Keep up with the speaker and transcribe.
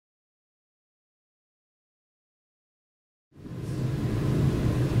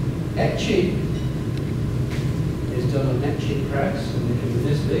Etching is done on etching press, and they can be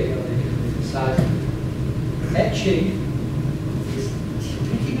this big or they can be this size. Etching is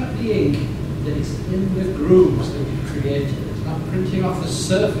picking up the ink that is in the grooves that you've created. It's not printing off the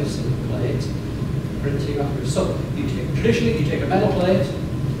surface of the plate, printing off the. So traditionally you take a metal plate,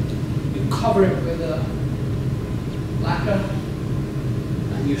 you cover it with a lacquer,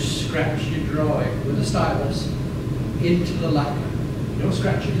 and you scratch your drawing with a stylus into the lacquer. You don't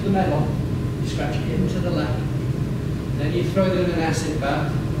scratch into the metal, you scratch into the lacquer. Then you throw it in an acid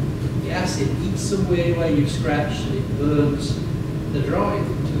bath. The acid eats away where you've scratched and it burns the drawing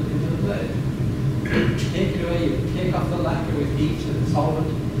into the plate. You take it away, you take off the lacquer with heat and solvent,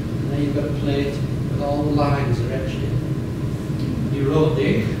 and then you've got a plate with all the lines are etched in. You roll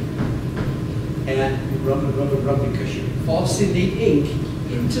the ink, and you rub and rub and rub because you're forcing the ink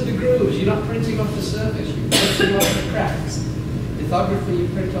into the grooves. You're not printing off the surface, you're printing off the cracks. Lithography, you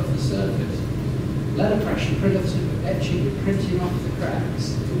print off the surface. Letterpress, you print off the surface. Etching, you're printing off the cracks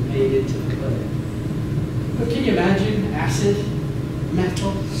that you made into the clay. But can you imagine acid,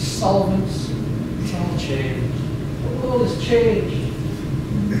 metal, solvents? It's all changed. All has changed.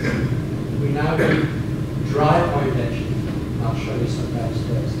 We now do Drypoint etching. I'll show you some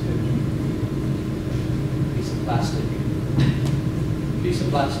downstairs too. Piece of plastic. Piece of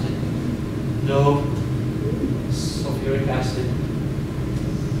plastic. No sulfuric acid.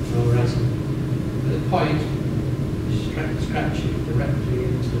 No resin. At the point, scratching directly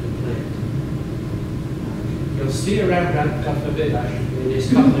into the plate. You'll see a Rembrandt, God forbid I should be in his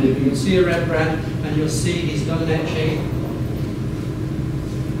company, but you'll see a Rembrandt and you'll see he's done etching.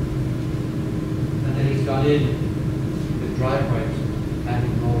 And then he's gone in with Drypoint,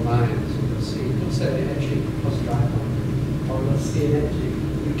 adding more lines. And you'll see, you'll say etching plus Drypoint. Or you'll see an etching.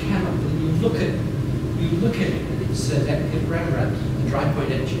 You cannot, you look at it and it says Rembrandt, a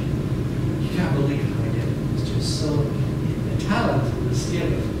Drypoint etching. You can't believe how he did it. It's just so, the talent and the skill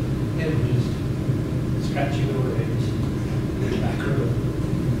of him just scratching away in the back room.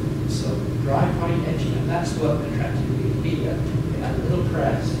 So Drypoint etching, and that's what attracted me here. They had a little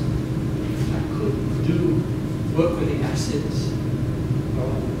press. I could work with the acids.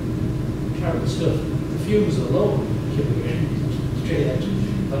 Oh, terrible stuff. The fumes alone killed me straight etching,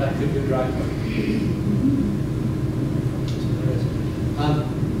 but I could do Drypoint.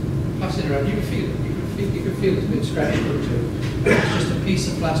 Pass it around. You can feel it. You can feel it's been scratched up too. It's just a piece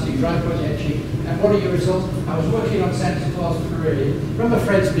of plastic, Drypoint etching. And what are your results? I was working on Santa Claus for Orillia. Remember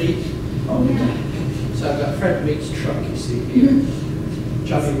Fred's Meat? Oh, yeah. So I've got Fred Meat's truck, you see here,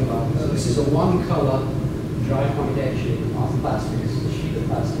 chugging along. So this is a one-colour Drypoint etching on plastic. It's a sheet of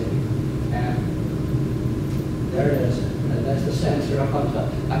plastic. And there it is. And there's the sensor up on top.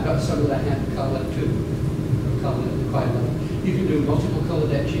 I've got some of that hand colour too. Colour quite a lot. You can do multiple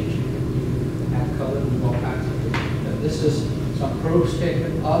coloured etchings. You can add colour and all kinds of things. But this is some probes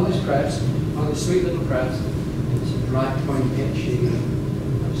taken on this press, on this sweet little press. It's a Drypoint etching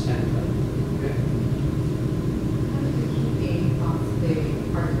of Santa. Okay. How do you keep ink off the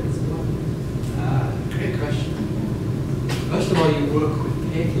particles? Great question. First of all, you work with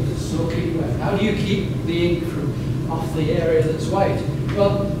paper that's soaking wet. How do you keep the ink from off the area that's white?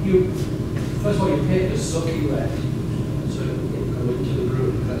 Well, first of all, your paper's soaking wet. Into the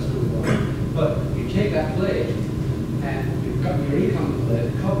groove, that's number one. But you take that plate and you've got your ink on the plate,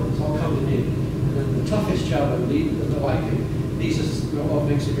 it's all coming in. And then the toughest job of the wiping, these are what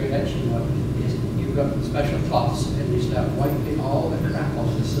makes a great etching work, is you've got special cloths and you start wiping all the crap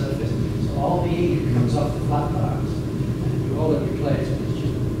off the surface. So all the ink comes off the flat parts and you hold up your plate, and it's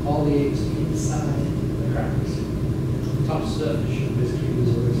just all the ink's inside the cracks. The top surface should be as clean as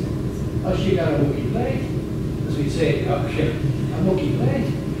always. Plus you got a wookie plate, as we say, okay. A mucky plate.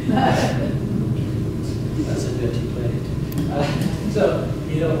 That's a dirty plate. So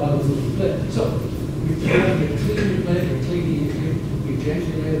you don't want a mucky plate. So you clean your plate, you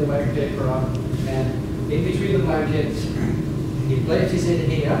gently lay the white paper on, and in between the blankets, your plate is in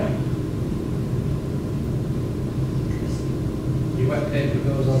here. Your wet paper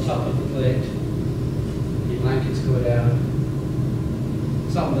goes on top of the plate. Your blankets go down.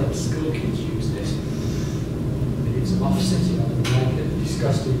 Some of the school kids use this. It's offsetting on the blanket,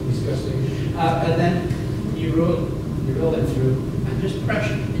 disgusting. And then you roll it through and just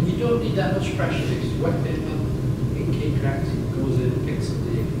pressure. And you don't need that much pressure because wet paper, ink cracks, it goes in, picks up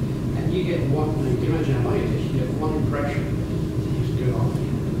the ink. And you get one, you can imagine how many it is, you get one impression and you just do it all.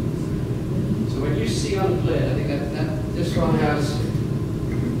 So when you see on the plate, I think that this one has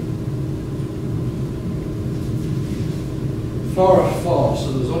 4 of 4,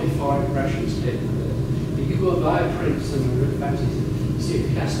 so there's only 4 impressions taken. You go and buy prints and really fancy You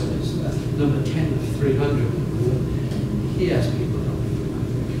see, Castle is number 10 of 300. He has people on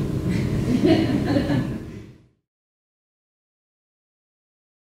 300.